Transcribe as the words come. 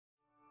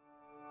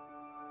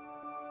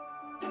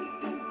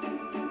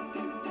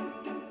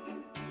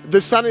The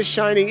sun is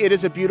shining. It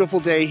is a beautiful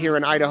day here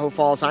in Idaho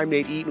Falls. I'm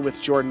Nate Eaton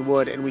with Jordan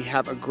Wood, and we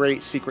have a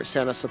great Secret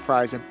Santa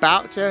surprise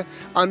about to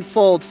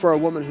unfold for a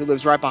woman who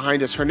lives right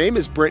behind us. Her name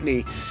is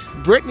Brittney.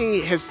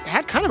 Brittney has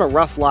had kind of a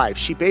rough life.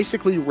 She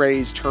basically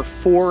raised her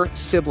 4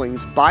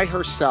 siblings by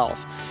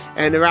herself.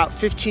 And about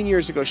 15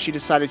 years ago, she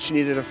decided she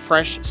needed a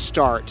fresh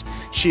start.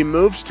 She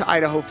moved to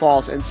Idaho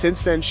Falls, and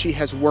since then she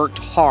has worked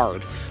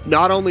hard,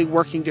 not only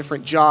working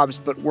different jobs,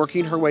 but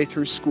working her way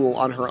through school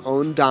on her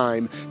own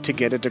dime to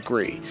get a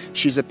degree.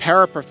 She's a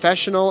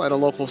paraprofessional at a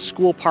local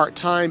school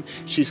part-time.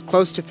 She's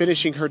close to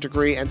finishing her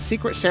degree, and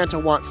Secret Santa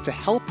wants to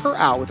help her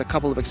out with a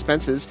couple of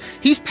expenses.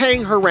 He's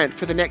paying her rent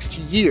for the next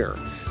year.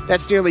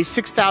 That's nearly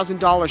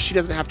 $6,000 she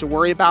doesn't have to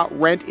worry about.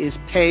 Rent is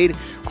paid.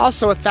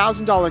 Also, a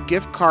 $1,000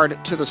 gift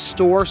card to the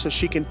store so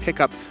she can pick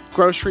up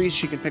groceries,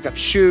 she can pick up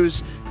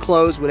shoes,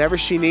 clothes, whatever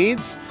she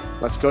needs.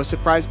 Let's go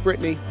surprise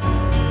Brittney.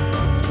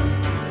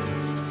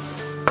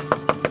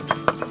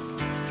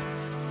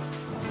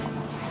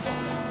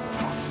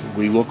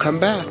 We will come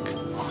back.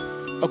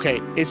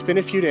 Okay, it's been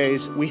a few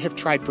days. We have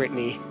tried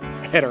Brittney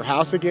at her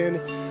house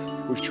again.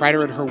 We've tried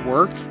her at her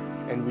work,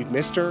 and we've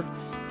missed her.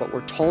 But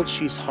we're told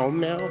she's home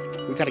now.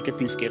 We've got to get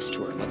these gifts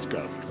to her. Let's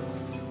go.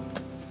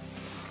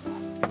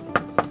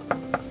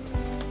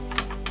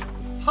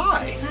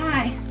 Hi.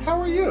 Hi.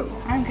 How are you?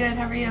 I'm good.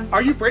 How are you?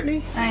 Are you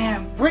Brittney? I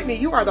am. Brittney,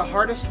 you are the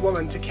hardest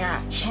woman to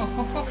catch.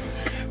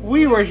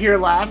 We were here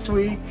last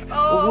week.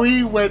 Oh.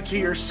 We went to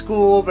your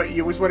school, but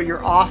it was one of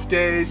your off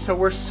days, so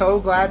we're so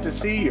glad to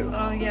see you.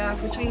 Oh yeah,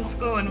 between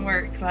school and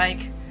work, like...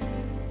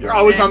 You're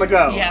always on the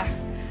go. Yeah.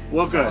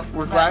 Well, good.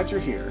 We're glad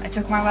you're here. I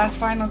took my last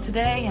final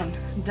today and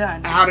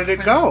done. How did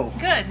it go?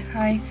 Good.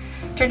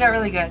 Turned out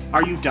really good.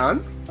 Are you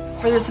done?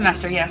 For this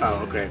semester, yes.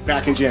 Oh, okay.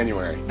 Back in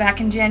January. Back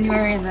in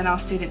January, and then I'll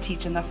student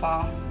teach in the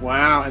fall.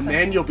 Wow, and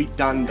then you'll be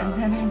done.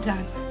 And then I'm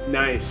done.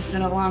 Nice. It's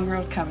been a long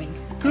road coming.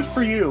 Good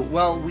for you.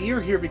 Well, we are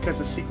here because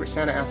the Secret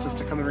Santa asked us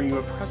to come and bring you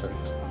a present.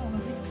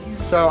 Oh, thank you.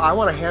 So I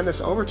want to hand this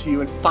over to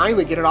you and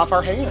finally get it off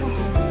our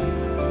hands.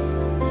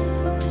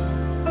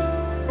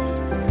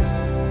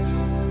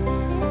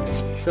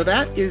 So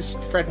that is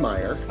Fred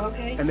Meyer.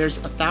 Okay. And there's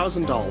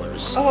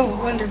 $1,000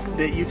 Oh, wonderful.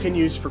 that you can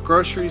use for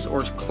groceries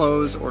or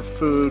clothes or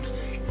food.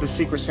 The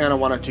Secret Santa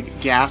wanted to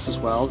get gas as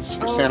well. The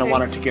Secret Santa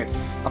wanted to get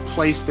a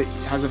place that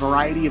has a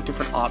variety of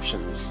different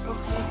options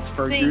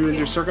for you and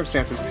your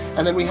circumstances.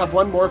 And then we have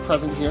one more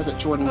present here that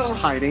Jordan's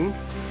hiding.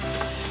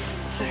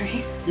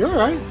 Sorry. You're all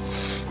right.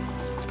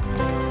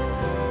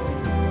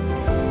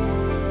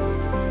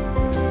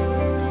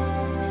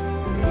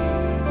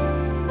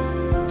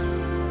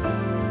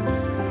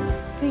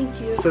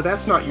 Thank you. So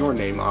that's not your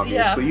name,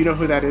 obviously. Yeah. You know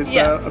who that is,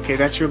 Yeah. though? Okay,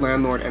 that's your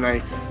landlord, and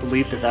I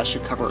believe that that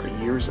should cover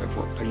a year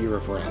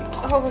of rent.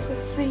 Oh,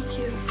 thank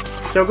you.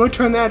 So go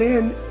turn that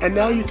in, and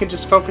now you can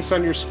just focus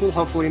on your school,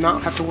 hopefully, and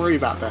not have to worry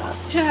about that.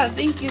 Yeah,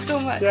 thank you so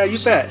much. Yeah, you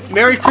bet.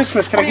 Merry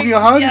Christmas. Can I give you a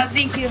hug? Yeah,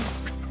 thank you.